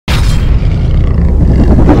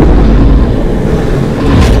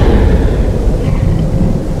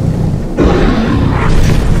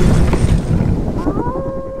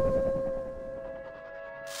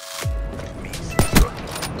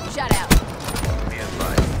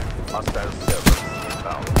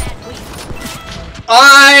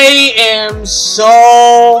I am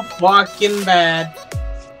so fucking bad.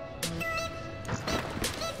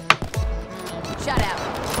 Shut out.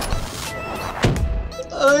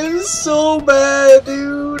 I'm so bad,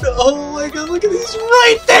 dude. Oh my god, look at these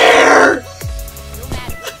right there!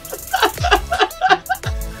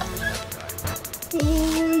 Oh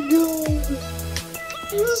my god.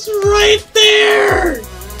 It's right there!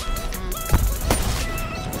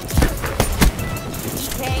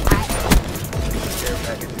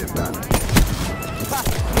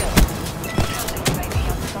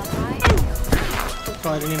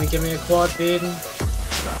 Probably didn't even give me a quad feed.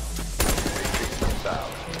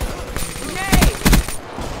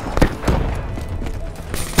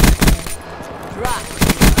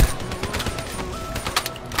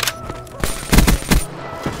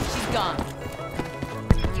 She's gone.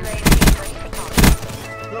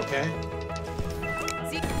 Okay.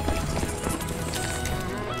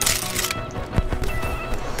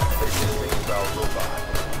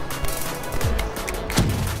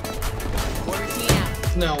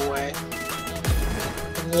 No way.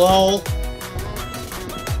 Lol.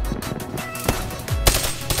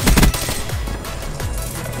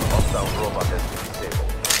 Robot has been disabled.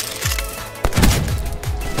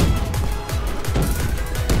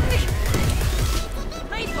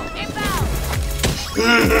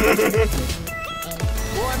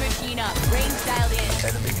 War machine up. Range dialed in.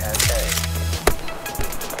 Enemy has A.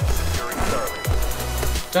 Securing Charlie.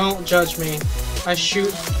 Don't judge me. I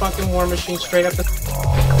shoot fucking War Machine straight up the.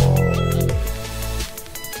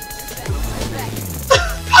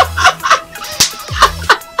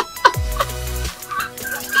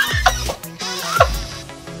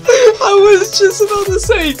 I was just about to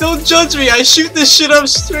say, don't judge me. I shoot this shit up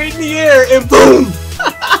straight in the air and boom!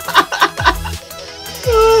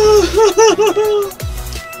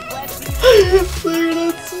 Dude,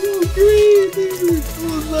 that's so great, dude.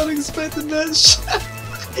 I was not expecting that shit.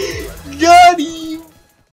 Got him!